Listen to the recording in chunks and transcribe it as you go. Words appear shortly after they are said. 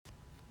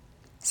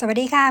สวัส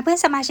ดีค่ะเพื่อน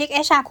สมาชิก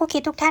HR คู่คิ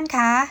ดทุกท่าน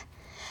ค่ะ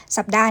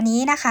สัปดาห์นี้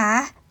นะคะ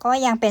ก็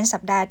ยังเป็นสั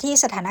ปดาห์ที่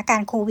สถานกา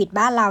รณ์โควิด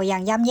บ้านเรายั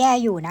งย่ำแย่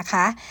อยู่นะค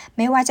ะไ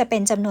ม่ว่าจะเป็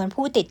นจำนวน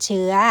ผู้ติดเ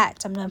ชื้อ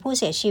จำนวนผู้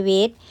เสียชี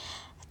วิต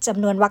จ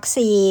ำนวนวัค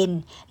ซีน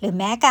หรือ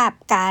แม้กับ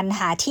การ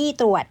หาที่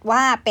ตรวจว่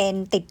าเป็น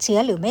ติดเชื้อ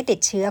หรือไม่ติด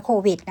เชื้อโค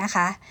วิดนะค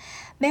ะ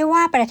ไม่ว่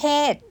าประเท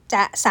ศจ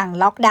ะสั่ง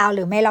ล็อกดาวน์ห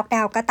รือไม่ล็อกด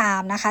าวน์ก็ตา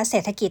มนะคะเศร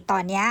ษฐกิจตอ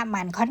นนี้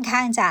มันค่อนข้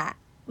างจะ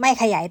ไม่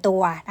ขยายตั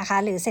วนะคะ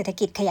หรือเศรษฐ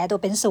กิจขยายตัว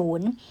เป็นศู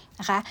นย์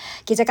นะคะ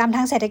กิจกรรมท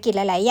างเศรษฐกิจห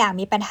ลายๆอย่าง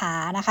มีปัญหา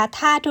นะคะ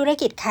ถ้าธุร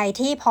กิจใคร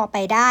ที่พอไป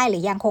ได้หรื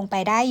อยังคงไป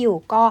ได้อยู่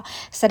ก็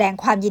แสดง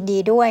ความยินดี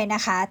ด้วยน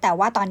ะคะแต่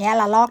ว่าตอนนี้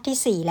ระลอก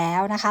ที่4แล้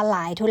วนะคะหล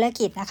ายธุร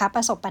กิจนะคะป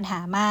ระสบปัญหา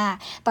มาก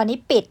ตอนนี้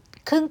ปิด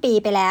ครึ่งปี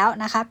ไปแล้ว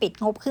นะคะปิด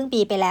งบครึ่ง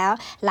ปีไปแล้ว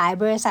หลาย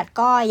บริษัท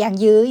ก็ยัง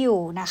ยื้ออยู่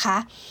นะคะ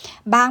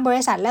บางบ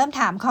ริษัทเริ่ม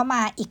ถามเข้าม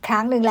าอีกค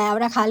รั้งหนึ่งแล้ว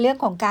นะคะเรื่อง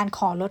ของการข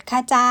อลดค่า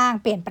จ้าง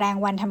เปลี่ยนแปลง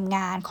วันทำง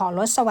านขอล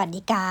ดสวัส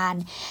ดิการ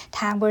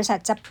ทางบริษัท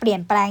จะเปลี่ย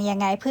นแปลงยัง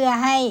ไงเพื่อ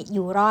ให้อ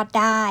ยู่รอด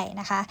ได้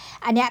นะคะ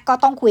อันนี้ก็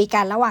ต้องคุย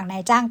กันระหว่างนา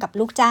ยจ้างกับ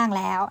ลูกจ้าง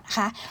แล้วนะค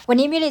ะวัน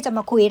นี้มิลลีจะม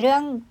าคุยเรื่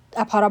อง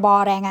พรบ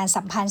แรงงาน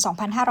สัมพันธ์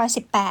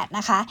2518น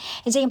ะคะ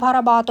จริงๆพร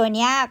บตัว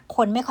นี้ค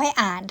นไม่ค่อย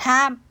อ่านถ้า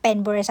เป็น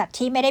บริษัท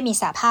ที่ไม่ได้มี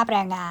สหภาพแร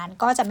งงาน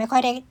ก็จะไม่ค่อ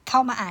ยได้เข้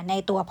ามาอ่านใน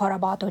ตัวพร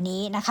บตัว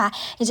นี้นะคะ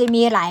จริงๆ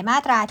มีหลายมา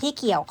ตราที่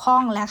เกี่ยวข้อ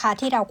งนะคะ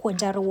ที่เราควร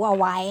จะรู้เอา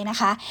ไว้นะ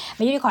คะ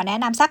มิลลีขอแนะ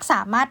นำสัก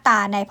3มาตรา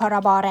ในพร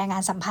บแรงงา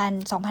นสัมพัน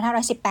ธ์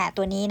2518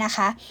ตัวนี้นะค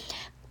ะ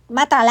ม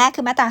าตราแรก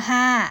คือมาตรา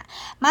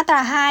5มาตรา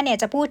5เนี่ย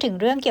จะพูดถึง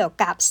เรื่องเกี่ยว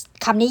กับ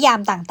คำนิยาม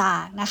ต่า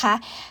งๆนะคะ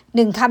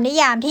1คำนิ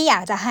ยามที่อยา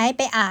กจะให้ไ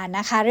ปอ่าน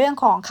นะคะเรื่อง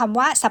ของคำ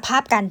ว่าสภา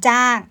พการ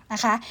จ้างน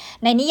ะคะ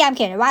ในนิยามเ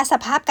ขียนไว้ว่าส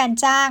ภาพการ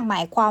จ้างหม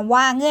ายความ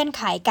ว่าเงื่อนไ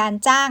ขการ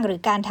จ้างหรือ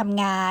การท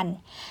ำงาน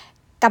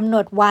กำหน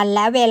ดวันแล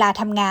ะเวลา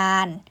ทำงา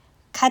น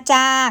ค่า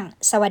จ้าง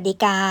สวัสดิ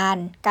การ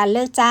การเ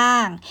ลิกจ้า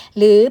ง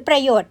หรือปร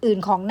ะโยชน์อื่น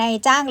ของนาย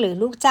จ้างหรือ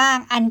ลูกจ้าง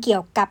อันเกี่ย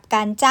วกับก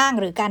ารจ้าง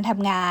หรือการท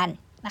ำงาน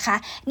นะคะ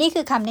นี่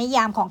คือคำนิย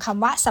ามของค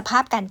ำว่าสภา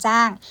พการจ้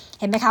าง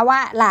เห็นไหมคะว่า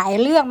หลาย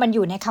เรื่องมันอ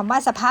ยู่ในคำว่า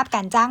สภาพก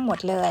ารจ้างหมด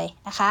เลย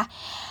นะคะ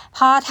พ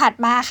อถัด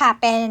มาค่ะ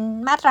เป็น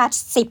มาตรา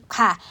10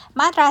ค่ะ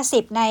มาตรา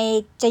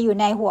10จะอยู่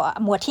ใน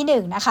หมวด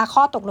ที่1นะคะ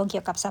ข้อตกลงเ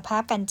กี่ยวกับสภา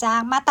พการจ้า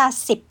งมาตรา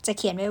10จะเ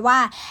ขียนไว้ว่า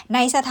ใน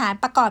สถาน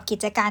ประกอบกิ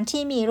จการ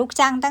ที่มีลูก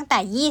จ้างตั้งแ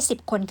ต่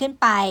20คนขึ้น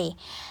ไป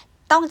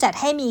ต้องจัด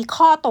ให้มี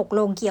ข้อตก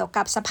ลงเกี่ยว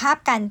กับสภาพ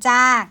การ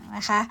จ้างน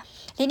ะคะ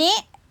ทีนี้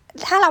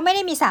ถ้าเราไม่ไ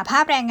ด้มีสหภา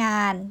พแรงงา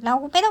นเรา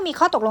ไม่ต้องมี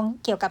ข้อตกลง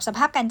เกี่ยวกับสภ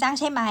าพการจ้าง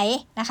ใช่ไหม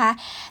นะคะ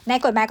ใน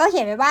กฎหมายก็เ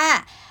ขียนไว้ว่า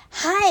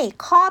ให้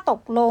ข้อต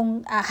กลง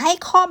ให้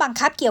ข้อบัง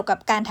คับเกี่ยวกับ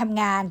การท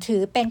ำงานถื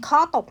อเป็นข้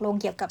อตกลง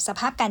เกี่ยวกับส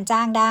ภาพการจ้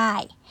างได้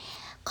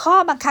ข้อ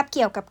บังคับเ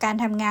กี่ยวกับการ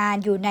ทำงาน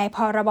อยู่ในพ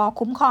รบ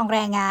คุ้มครองแร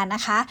งงานน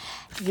ะคะ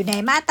อยู่ใน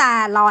มาตรา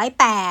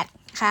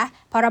108ค่ะ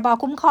พรบ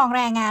คุ้มครองแ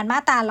รงงานมา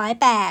ตรา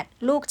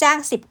108ลูกจ้าง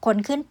10คน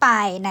ขึ้นไป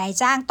นาย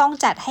จ้างต้อง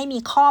จัดให้มี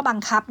ข้อบัง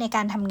คับในก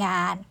ารทำง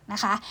านนะ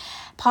คะ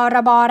พร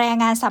บแรง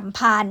งานสัม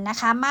พันธ์นะ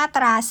คะมาต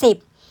รา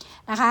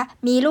10นะคะ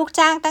มีลูก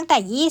จ้างตั้งแ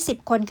ต่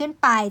20คนขึ้น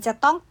ไปจะ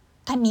ต้อง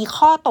มี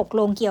ข้อตก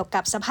ลงเกี่ยว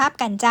กับสภาพ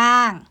การจ้า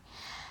ง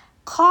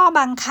ข้อ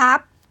บังคับ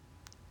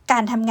กา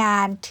รทำงา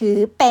นถือ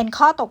เป็น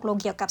ข้อตกลง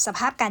เกี่ยวกับสภ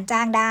าพการจ้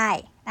างได้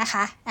นะค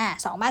ะ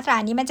2มาตรา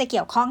นี้มันจะเ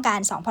กี่ยวข้องกัน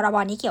2พรบ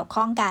นี้เกี่ยว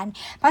ข้องกัน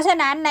เพราะฉะ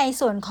นั้นใน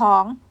ส่วนขอ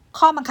ง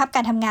ข้อบังคับก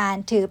ารทำงาน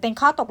ถือเป็น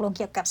ข้อตกลงเ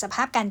กี่ยวกับสภ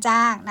าพการจ้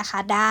างนะคะ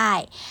ได้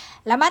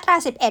แล้วมาตรา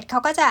11เขา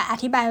ก็จะอ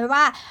ธิบายไว้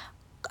ว่า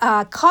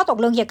ข้อตก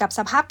ลงเกี่ยวกับส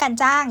ภาพการ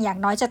จ้างอย่าง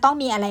น้อยจะต้อง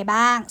มีอะไร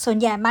บ้างส่วน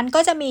ใหญ่มันก็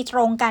จะมีตร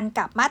งกัน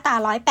กับมาตรา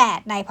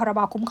108ในพรบ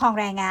คุ้มครอง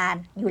แรงงาน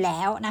อยู่แล้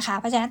วนะคะ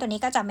เพราะฉะนั้นตัวนี้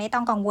ก็จะไม่ต้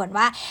องกังวล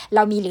ว่าเร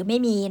ามีหรือไม่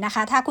มีนะค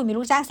ะถ้าคุณมี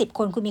ลูกจ้าง10ค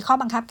นคุณมีข้อ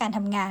บังคับการท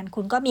ำงาน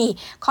คุณก็มี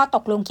ข้อต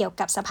กลงเกี่ยว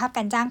กับสภาพก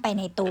ารจ้างไป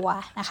ในตัว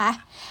นะคะ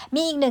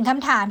มีอีกหนึ่งค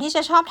ำถามที่จ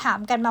ะชอบถาม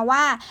กันมาว่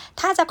า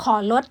ถ้าจะขอ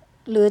ลด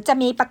หรือจะ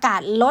มีประกา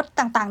ศลด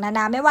ต่างๆนาน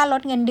าไม่ว่าล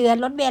ดเงินเดือน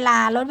ลดเวลา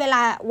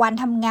วัน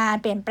ทำงาน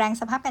เปลี่ยนแปลง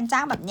สภาพการจ้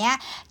างแบบนี้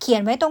เขีย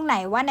นไว้ตรงไหน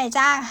ว่านาย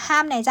จ้างห้า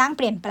มนายจ้างเ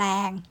ปลี่ยนแปล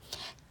ง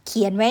เ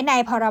ขียนไว้ใน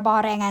พรบ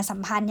แรงงานสัม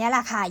พันธ์เนี่ยแหล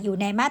ะค่ะอยู่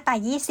ในมาตรา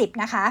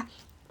20นะคะ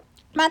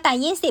มาตรา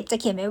20จะ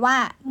เขียนไว้ว่า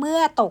เมื่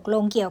อตกล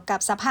งเกี่ยวกับ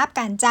สภาพ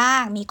การจ้า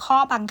งมีข้อ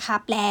บังคั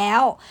บแล้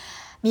ว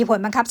มีผล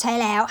บังคับใช้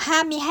แล้วห้า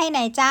มมิให้น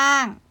ายจ้า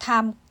งท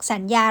ำสั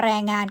ญญาแร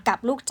งงานกับ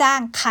ลูกจ้าง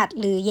ขัด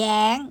หรือแ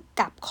ย้ง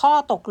กับข้อ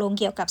ตกลง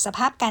เกี่ยวกับสภ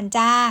าพการ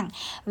จ้าง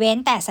เว้น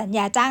แต่สัญญ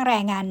าจ้างแร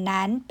งงาน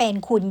นั้นเป็น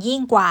คุณยิ่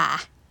งกว่า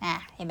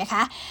เห็นไหมค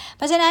ะเ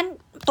พราะฉะนั้น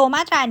ตัวม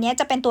าตรานี้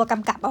จะเป็นตัวก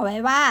ำกับเอาไว้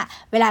ว่า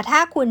เวลาถ้า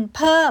คุณเ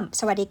พิ่ม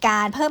สวัสดิกา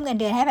รเพิ่มเงิน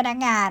เดือนให้พนัก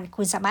งาน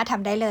คุณสามารถท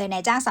ำได้เลยนา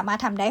ยจ้างสามารถ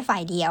ทำได้ฝ่า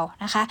ยเดียว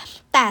นะคะ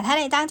แต่ถ้า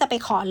นายจ้างจะไป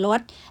ขอลด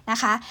นะ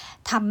คะ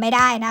ทำไม่ไ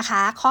ด้นะค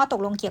ะข้อตก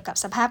ลงเกี่ยวกับ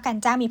สภาพการ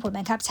จ้างมีผล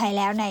บังคับใช้แ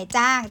ล้วนาย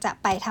จ้างจะ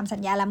ไปทำสั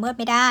ญญาละเมิด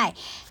ไม่ได้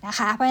นะค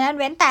ะเพราะฉะนั้น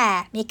เว้นแต่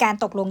มีการ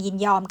ตกลงยิน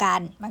ยอมกัน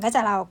เ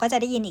ราก็จะ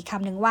ได้ยินอีกค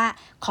ำหนึ่งว่า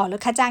ขอลด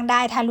ค่าจ้างได้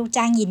ถ้าลูก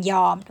จ้างยินย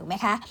อมถูกไหม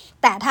คะ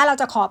แต่ถ้าเรา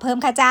จะขอเพิ่ม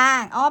ค่าจ้าง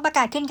ประก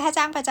าศขึ้นค่า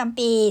จ้างประจำ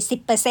ปี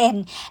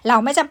 10% เรา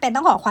ไม่ ไม่จำเป็น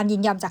ต้องขอความยิ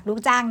นยอมจากลูก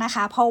จ้างนะค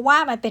ะเพราะว่า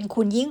มันเป็น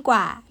คุณยิ่งก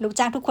ว่าลูก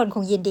จ้างทุกคนค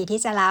งยินดีที่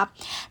จะรับ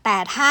แต่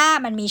ถ้า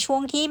มันมีช่ว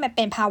งที่มันเ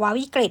ป็นภาวะ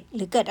วิกฤตห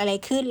รือเกิดอะไร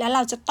ขึ้นแล้วเร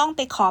าจะต้องไ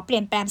ปขอเปลี่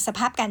ยนแปลงสภ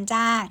าพการ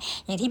จ้าง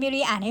อย่างที่มิ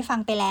รี่อ่านให้ฟัง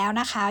ไปแล้ว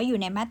นะคะอยู่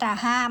ในมาตรา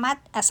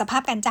5สภา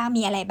พการจ้าง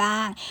มีอะไรบ้า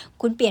ง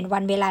คุณเปลี่ยนวั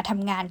นเวลาท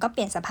ำงานก็เป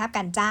ลี่ยนสภาพก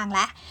ารจ้างแล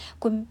ะ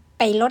คุณ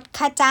ไปลด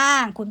ค่าจ้า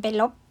งคุณไป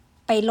ล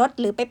ด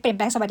หรือไปเปลี่ยนแ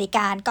ปลงสวัสดิก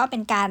ารก็เป็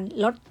นการ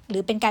ลดหรื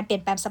อเป็นการเปลี่ย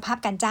นแปลงสภาพ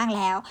การจ้างแ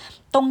ล้ว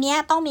ตรงนี้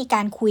ต้องมีก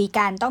ารคุย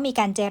กันต้องมี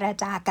การเจร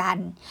จากัน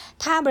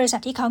ถ้าบริษั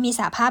ทที่เขามีส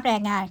หภาพแร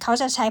งงานเขา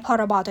จะใช้พ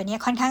รบตัวนี้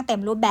ค่อนข้างเต็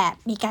มรูปแบบ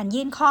มีการ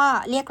ยื่นข้อ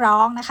เรียกร้อ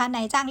งนะคะน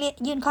ายจ้าง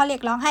ยื่นข้อเรีย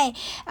กร้องให้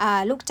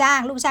ลูกจ้าง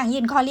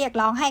ยื่นข้อเรียก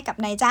ร้องให้กับ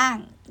นายจ้าง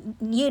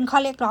ยื่นข้อ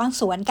เรียกร้อง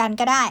สวนกัน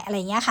ก็ได้อะไร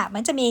เงี้ยค่ะมั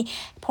นจะมี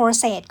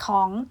process ข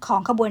อ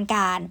งขบวนก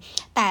าร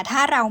แต่ถ้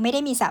าเราไม่ได้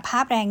มีสหภา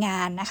พแรงงา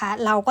นนะคะ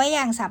เราก็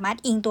ยังสามารถ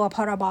อิงตัวพ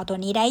รบตัว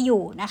นี้ได้อ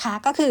ยู่นะคะ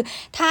ก็คือ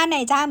ถ้าน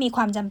ายจ้างมีค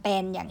วามจำเป็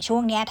นอย่างช่ว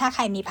งนี้ถ้าใค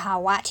รมีภา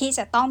วะที่จ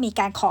ะต้องมี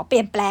การขอเป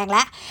ลี่ยนแปลงแล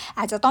ะอ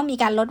าจจะต้องมี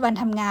การลดวัน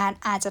ทำงาน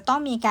อาจจะต้อง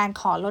มีการ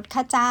ขอลดค่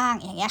าจ้าง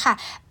อย่างเงี้ยค่ะ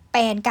เ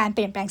ป็นการเป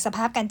ลี่ยนแปลงสภ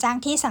าพการจ้าง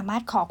ที่สามาร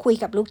ถขอคุย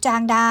กับลูกจ้า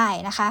งได้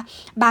นะคะ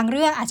บางเ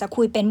รื่องอาจจะ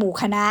คุยเป็นหมู่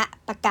คณะ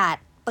ประกาศ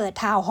เปิด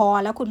ทาวน์ฮอล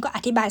ล์แล้วคุณก็อ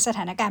ธิบายสถ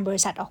านการณ์บ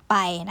ริษัทออกไป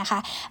นะคะ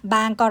บ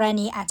างกร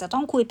ณีอาจจะต้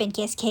องคุยเป็นเ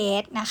ค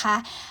สนะคะ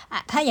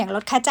ถ้าอย่างล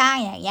ดค่าจ้าง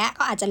อย่างเงี้ย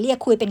ก็อาจจะเรียก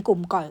คุยเป็นกลุ่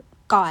ม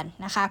ก่อน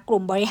นะคะก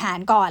ลุ่มบริหาร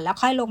ก่อนแล้ว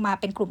ค่อยลงมา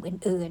เป็นกลุ่ม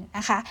อื่นๆน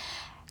ะคะ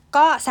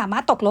ก็สามา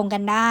รถตกลงกั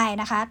นได้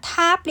นะคะ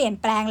ถ้าเปลี่ยน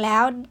แปลงแล้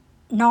ว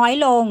น้อย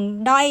ลง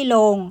ด้อยล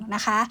งน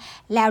ะคะ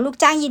แล้วลูก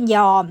จ้างยินย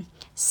อม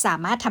สา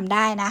มารถทำไ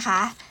ด้นะค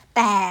ะแ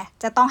ต่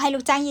จะต้องให้ลู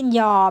กจ้างยิน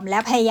ยอมและ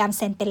พยายามเ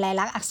ซ็นเป็นลาย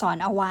ลักษณ์อักษร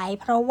เอาไว้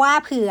เพราะว่า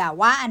เผื่อ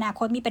ว่าอนาค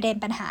ตมีประเด็น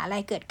ปัญหาอะไร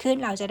เกิดขึ้น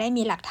เราจะได้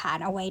มีหลักฐาน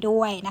เอาไว้ด้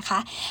วยนะคะ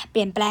เป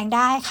ลี่ยนแปลงไ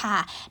ด้ค่ะ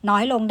น้อ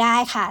ยลงได้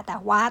ค่ะแต่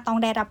ว่าต้อง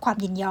ได้รับความ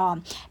ยินยอม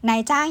นา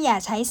ยจ้างอย่า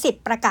ใช้สิท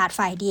ธิ์ประกาศ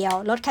ฝ่ายเดียว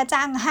ลดค่า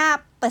จ้าง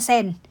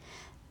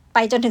 5%ไป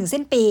จนถึง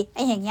สิ้นปีไ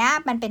อ้อย่างเงี้ย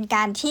มันเป็นก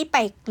ารที่ไป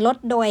ลด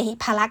โดย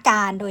พลก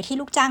ารโดยที่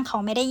ลูกจ้างเขา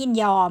ไม่ได้ยิน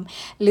ยอม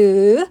หรื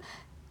อ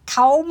เข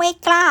าไม่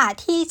กล้า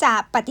ที่จะ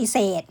ปฏิเส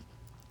ธ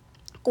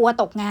กลัว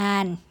ตกงา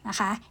นนะ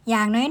คะอ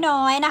ย่างน้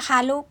อยๆนะคะ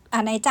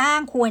นายจ้าง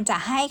ควรจะ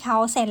ให้เขา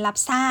เซ็นรับ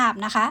ทราบ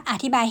นะคะอ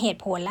ธิบายเหตุ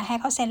ผลและให้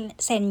เขา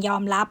เซ็นยอ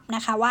มรับน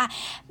ะคะว่า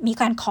มี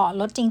การขอ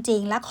ลดจริ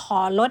งๆและขอ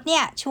ลดเนี่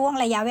ยช่วง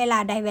ระยะเวลา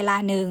ใดเวลา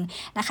หนึ่ง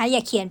นะคะอย่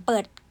าเขียนเปิ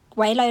ด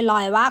ไว้ลอ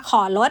ยๆว่าข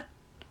อลด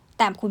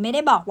แต่คุณไม่ไ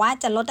ด้บอกว่า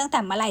จะลดตั้งแต่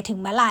เมื่อไหร่ถึง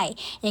เมื่อไหร่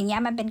อย่างเงี้ย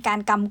มันเป็นการ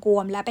กำกว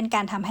มและเป็นก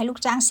ารทำให้ลูก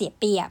จ้างเสีย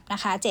เปรียบนะ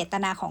คะเจต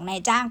นาของนา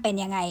ยจ้างเป็น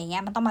ยังไงอย่างเงี้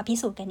ยมันต้องมาพิ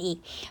สูจน์กันอีก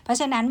เพราะ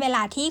ฉะนั้นเวล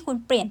าที่คุณ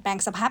เปลี่ยนแปลง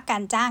สภาพกา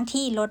รจ้าง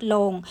ที่ลดล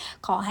ง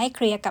ขอให้เค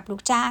ลียร์กับลู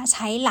กจ้างใ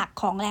ช้หลัก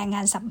ของแรงง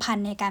านสัมพัน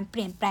ธ์ในการเป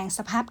ลี่ยนแปลงส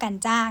ภาพการ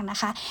จ้างนะ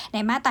คะใน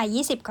มาตรา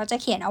20เขาจะ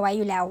เขียนเอาไว้อ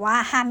ยู่แล้วว่า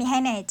ห้ามไม่ให้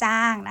นายจ้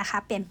างนะคะ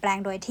เปลี่ยนแปลง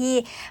โดยที่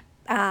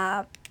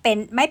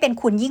ไม่เป็น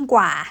คุณยิ่งก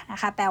ว่านะ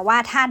คะแปลว่า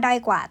ถ้าด้อย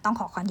กว่าต้อง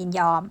ขอความยิน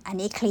ยอมอัน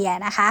นี้เคลียร์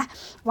นะคะ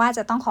ว่าจ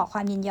ะต้องขอคว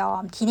ามยินยอ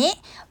มทีนี้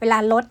เวลา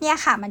ลดเนี่ย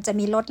ค่ะมันจะ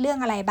มีลดเรื่อง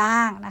อะไรบ้า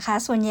งนะคะ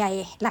ส่วนใหญ่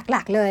ห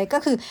ลักๆเลยก็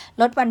คือ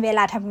ลดวันเวล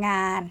าทำง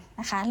าน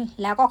นะคะ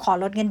แล้วก็ขอ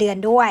ลดเงินเดือน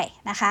ด้วย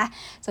นะคะ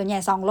ส่วนใหญ่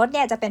2ลดเ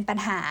นี่ยจะเป็นปัญ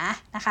หา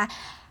นะคะ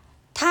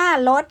ถ้า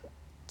ลด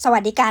สวั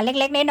สดิการเ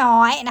ล็กๆน้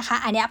อยๆนะคะ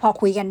อันนี้พอ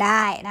คุยกันไ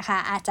ด้นะคะ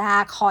อาจจะ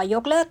ขอย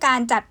กเลิกกา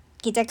รจัด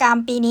กิจกรรม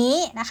ปีนี้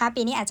นะคะ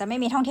ปีนี้อาจจะไม่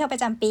มีท่องเที่ยวปร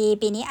ะจำ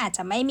ปีนี้อาจจ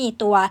ะไม่มี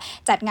ตัว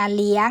จัดงาน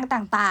เลี้ยง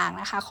ต่าง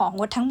ๆนะคะของ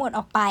งดทั้งหมดอ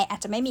อกไปอาจ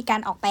จะไม่มีกา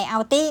รออกไปเอา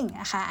ท์ติ้ง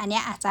นะคะอันนี้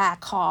อาจจะ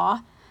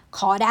ข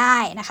อได้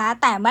นะคะ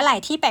แต่เมื่อไหร่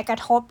ที่ไปกระ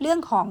ทบเรื่อง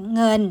ของเ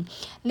งิน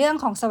เรื่อง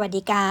ของสวัส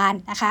ดิการ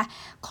นะคะ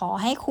ขอ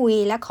ให้คุย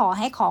และ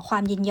ขอควา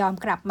มยินยอม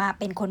กลับมา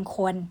เป็นค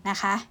นๆนะ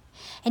คะ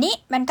อันนี้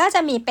มันก็จ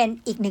ะมีเป็น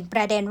อีกหนึ่งป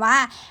ระเด็นว่า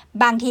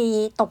บางที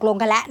ตกลง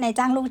กันแล้วนาย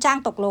จ้างลูกจ้าง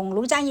ตกลง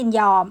ลูกจ้างยิน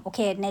ยอมโอเค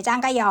นายจ้าง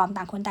ก็ยอม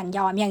ต่างคนต่างย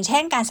อมอย่างเช่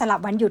นการสลับ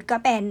วันหยุดก็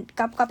เ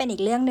ป็นอี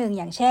กเรื่องหนึ่ง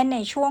อย่างเช่นใน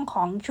ช่ว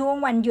ง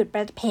วันหยุดป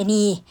ระเพ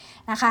ณี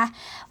นะคะ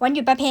วันห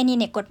ยุดประเพณี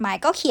เนี่ยกฎหมาย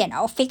ก็เขียนเอ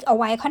าฟิกเอา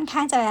ไว้ค่อนข้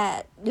างจะ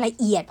ละ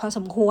เอียดพอส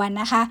มควร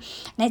นะคะ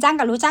นายจ้าง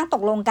กับลูกจ้างต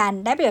กลงกัน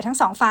ได้ประโยชน์ทั้ง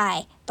สองฝ่าย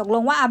ตกล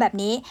งว่าเอาแบบ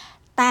นี้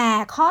แต่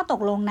ข้อต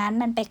กลงนั้น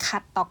มันไปขั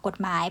ดต่อกฎ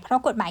หมายเพราะ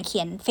กฎหมายเขี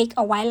ยนฟิกเ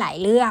อาไว้หลาย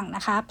เรื่องน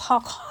ะคะพอ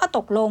ข้อต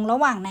กลงระ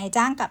หว่างนาย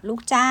จ้างกับลู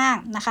กจ้าง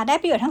นะคะได้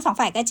ประโยชน์ทั้งสอง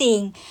ฝ่ายก็จริง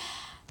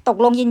ตก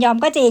ลงยินยอม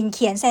ก็จริงเ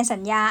ขียนเซ็นสั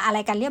ญญาอะไร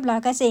กันเรียบร้อย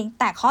ก็จริง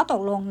แต่ข้อต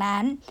กลงนั้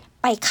น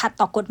ไปขัด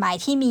ต่อกฎหมาย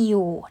ที่มีอ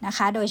ยู่นะค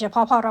ะโดยเฉพา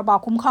ะพรบ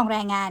คุ้มครองแร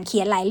งงานเขี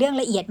ยนหลายเรื่อง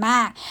ละเอียดม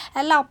ากแ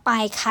ล้วเราไป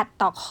ขัด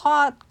ต่อ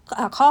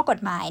ข้อกฎ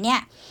หมายเนี่ย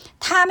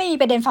ถ้าไม่มี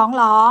ประเด็นฟ้อง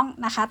ร้อง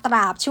นะคะตร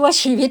าบชั่ว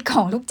ชีวิตข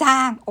องลูกจ้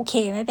างโอเค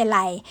ไม่เป็นไ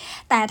ร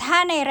แต่ถ้า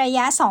ในระย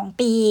ะ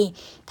2ปี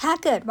ถ้า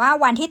เกิดว่า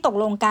วันที่ตก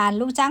ลงกัน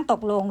ลูกจ้างต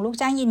กลงลูก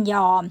จ้างยินย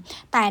อม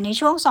แต่ใน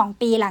ช่วง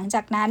2ปีหลังจ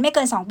ากนั้นไม่เ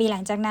กิน2ปีหลั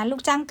งจากนั้นลู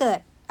กจ้างเกิด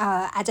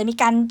อาจจะมี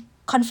การ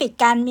คอนฟลิก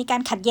ต์กันมีกา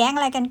รขัดแย้งอ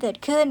ะไรกันเกิด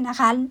ขึ้นนะ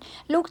คะ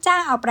ลูกจ้า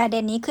งเอาประเด็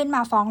นนี้ขึ้นม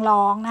าฟ้อง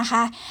ร้องนะค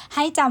ะใ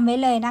ห้จำไว้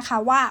เลยนะคะ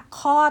ว่า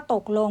ข้อต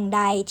กลงใ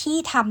ดที่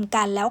ทำ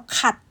กันแล้ว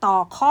ขัดต่อ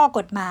ข้อก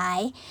ฎหมาย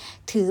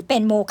ถือเป็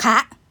นโมฆะ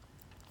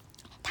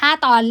ถ้า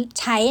ตอน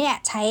ใ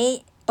ช้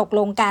ต ตกล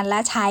งกันและ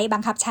ใช้บั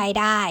งคับใช้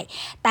ได้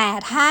แต่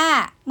ถ้า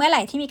เมื่อไห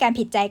ร่ที่มีการ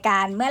ผิดใจกั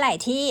นเมื่อไหร่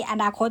ที่อ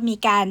นาคตมี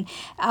การ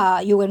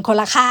อยู่กันคน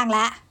ละข้างแ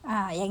ล้ว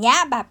อย่างเงี้ย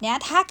แบบเนี้ย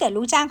ถ้าเกิด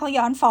ลูกจ้างเขา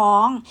ย้อนฟ้อ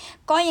ง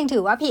ก็ยังถื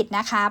อว่าผิดน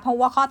ะคะเพราะ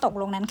ว่าข้อตก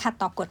ลงนั้นขัด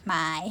ต่อกฎหม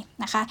าย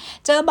นะคะ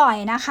เจอบ่อย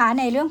นะคะ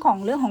ในเรื่องของ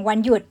วัน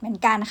หยุดเหมือน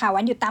กันค่ะ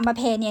วันหยุดตามประ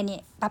เพ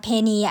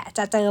ณีจ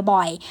ะเจอ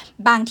บ่อย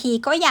บางที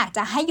ก็อยากจ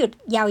ะให้หยุด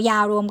ยา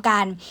วๆรวมกั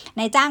น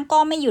นายจ้างก็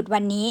ไม่หยุด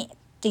วันนี้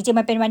จริงๆ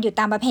มันเป็นวันหยุด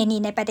ตามประเพณี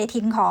ในปฏิ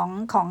ทิน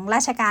ของร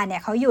าชการเนี่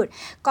ยเขาหยุด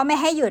ก็ไม่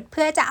ให้หยุดเ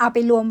พื่อจะเอาไป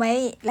รวมไว้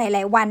หล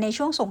ายๆวันใน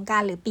ช่วงสงกรา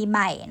นต์หรือปีให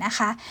ม่นะค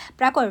ะ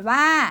ปรากฏว่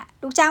า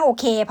ลูกจ้างโอ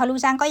เคเพราะลูก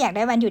จ้างก็อยากไ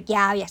ด้วันหยุดย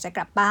าวอยากจะก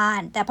ลับบ้าน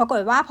แต่ปราก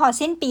ฏว่าพอ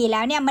สิ้นปีแล้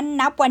วเนี่ยมัน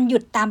นับวันหยุ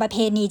ดตามประเพ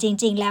ณีจ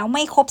ริงๆแล้วไ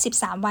ม่ครบ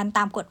13วันต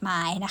ามกฎหม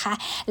ายนะคะ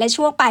และ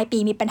ช่วงปลายปี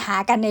มีปัญหา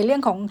กันในเรื่อ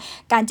งของ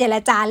การเจร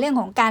จาเรื่อง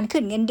ของการ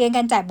ขึ้นเงินเดือนก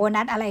ารจ่ายโบ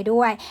นัสอะไร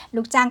ด้วย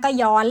ลูกจ้างก็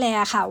ย้อนเลย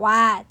ค่ะว่า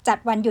จัด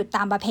วันหยุดต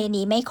ามประเพ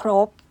ณีไม่คร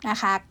บนะ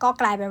คะก็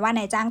กลายเป็นว่า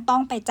นายจ้างต้อ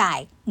งไปจ่าย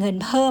เงิน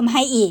เพิ่มใ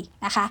ห้อีก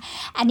นะคะ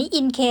อันนี้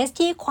in case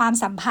ที่ความ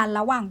สัมพันธ์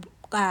ระหว่าง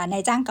นา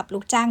ยจ้างกับลู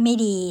กจ้างไม่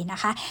ดีนะ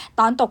คะ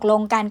ตอนตกล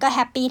งกันก็แฮ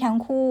ปปี้ทั้ง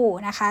คู่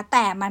นะคะแ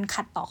ต่มัน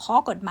ขัดต่อข้อ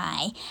กฎหมา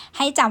ยใ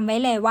ห้จำไว้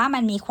เลยว่ามั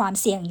นมีความ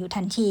เสี่ยงอยู่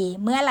ทันที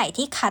เมื่อไหร่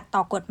ที่ขัดต่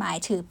อกฎหมาย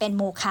ถือเป็น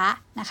โมฆะ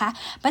นะคะ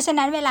เพราะฉะ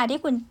นั้นเวลาที่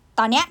คุณ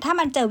ตอนนี้ถ้า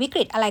มันเจอวิก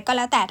ฤตอะไรก็แ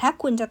ล้วแต่ถ้า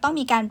คุณจะต้อง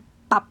มีการ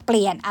ปรับเป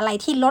ลี่ยนอะไร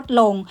ที่ลด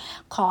ลง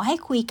ขอให้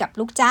คุยกับ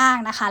ลูกจ้าง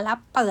นะคะแล้ว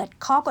เปิด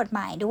ข้อกฎหม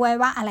ายด้วย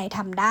ว่าอะไรท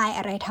ำได้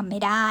อะไรทำไม่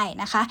ได้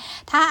นะคะ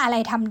ถ้าอะไร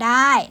ทำไ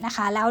ด้นะค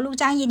ะแล้วลูก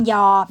จ้างยินย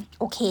อม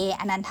โอเค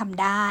อันนั้นท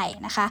ำได้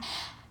นะคะ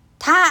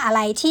ถ้าอะไร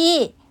ที่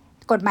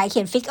กฎหมายเ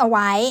ขียนฟิกเอาไ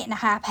ว้นะ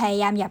คะพย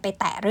ายามอย่าไป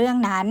แตะเรื่อง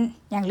นั้น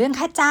อย่างเรื่อง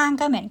ค่าจ้าง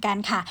ก็เหมือนกัน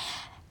ค่ะ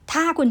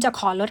ถ้าคุณจะ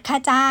ขอลดค่า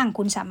จ้าง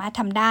คุณสามารถ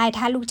ทำได้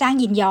ถ้าลูกจ้าง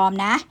ยินยอม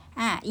นะ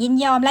ยิน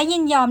ยอมและยิ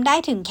นยอมได้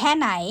ถึงแค่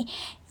ไหน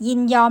ยิ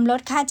นยอมล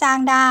ดค่าจ้าง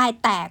ได้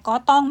แต่ก็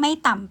ต้องไม่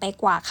ต่ำไป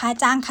กว่าค่า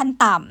จ้างขั้น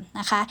ต่ำ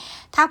นะคะ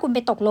ถ้าคุณไป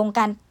ตกลง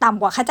กันต่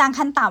ำกว่าค่าจ้าง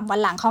ขั้นต่ำวัน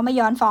หลังเขาไม่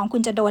ย้อนฟ้องคุ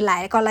ณจะโดนหลา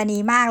ยกรณี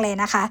มากเลย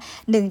นะคะ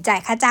1จ่าย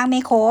ค่าจ้างไ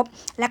ม่ครบ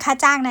และค่า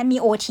จ้างนั้นมี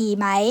OT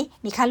ไหม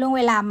มีค่าล่วงเ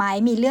วลาไหม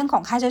มีเรื่องขอ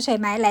งค่าชดเชย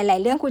ไหมหลาย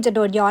ๆเรื่องคุณจะโด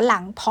นย้อนหลั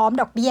งพร้อม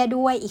ดอกเบี้ย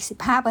ด้วยอีก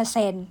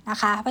 15% นะ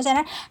คะเพราะฉะ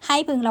นั้นให้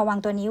พึงระวัง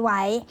ตัวนี้ไ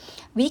ว้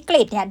วิก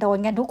ฤตเนี่ยโดน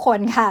กันทุกคน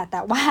ค่ะแ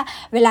ต่ว่า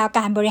เวลาก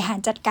ารบริหาร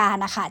จัดการ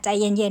นะคะใจ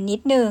เย็นๆนิ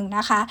ดนึงน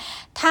ะคะ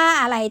ถ้า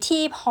อะไร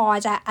ที่พอ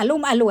จะอลุ่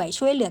มอล่วย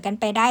ช่วยเหลือกัน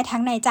ไปได้ทั้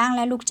งนายจ้างแ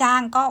ละลูกจ้า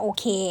งก็โอ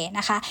เคน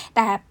ะคะแ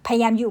ต่พย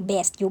ายามอยู่เบ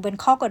สอยู่บน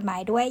ข้อกฎหมา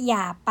ยด้วยอ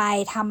ย่าไป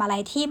ทำอะไร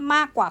ที่ม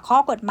ากกว่าข้อ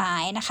กฎหมา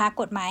ยนะคะ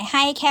กฎหมายใ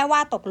ห้แค่ว่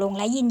าตกลง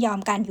และยินยอม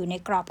กันอยู่ใน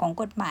กรอบของ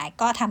กฎหมาย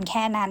ก็ทำแ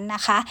ค่นั้นน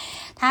ะคะ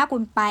ถ้าคุ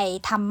ณไป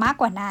ทำมาก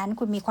กว่านั้น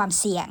คุณมีความ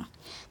เสี่ยง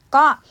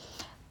ก็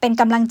เป็น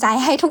กำลังใจ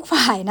ให้ทุก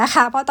ฝ่ายนะค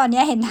ะเพราะตอน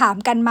นี้เห็นถาม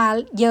กันมา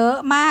เยอะ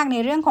มากใน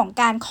เรื่องของ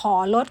การขอ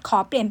ลดขอ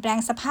เปลี่ยนแปลง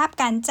สภาพ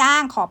การจ้า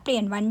งขอเปลี่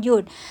ยนวันหยุ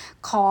ด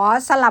ขอ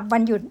สลับวั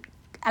นหยุด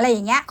อะไรอ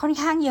ย่างเงี้ยค่อน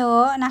ข้างเยอ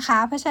ะนะคะ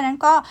เพราะฉะนั้น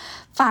ก็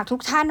ฝากทุ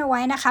กท่านเอาไ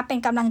ว้นะคะเป็น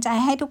กำลังใจ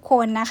ให้ทุกค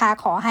นนะคะ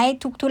ขอให้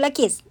ทุกธุร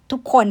กิจทุ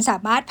กคนสา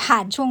มารถผ่า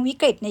นช่วงวิ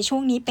กฤตในช่ว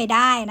งนี้ไปไ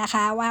ด้นะค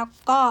ะว่า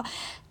ก็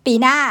ปี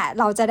หน้า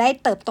เราจะได้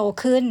เติบโต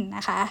ขึ้นน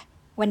ะคะ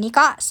วันนี้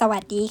ก็สวั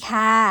สดี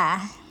ค่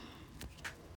ะ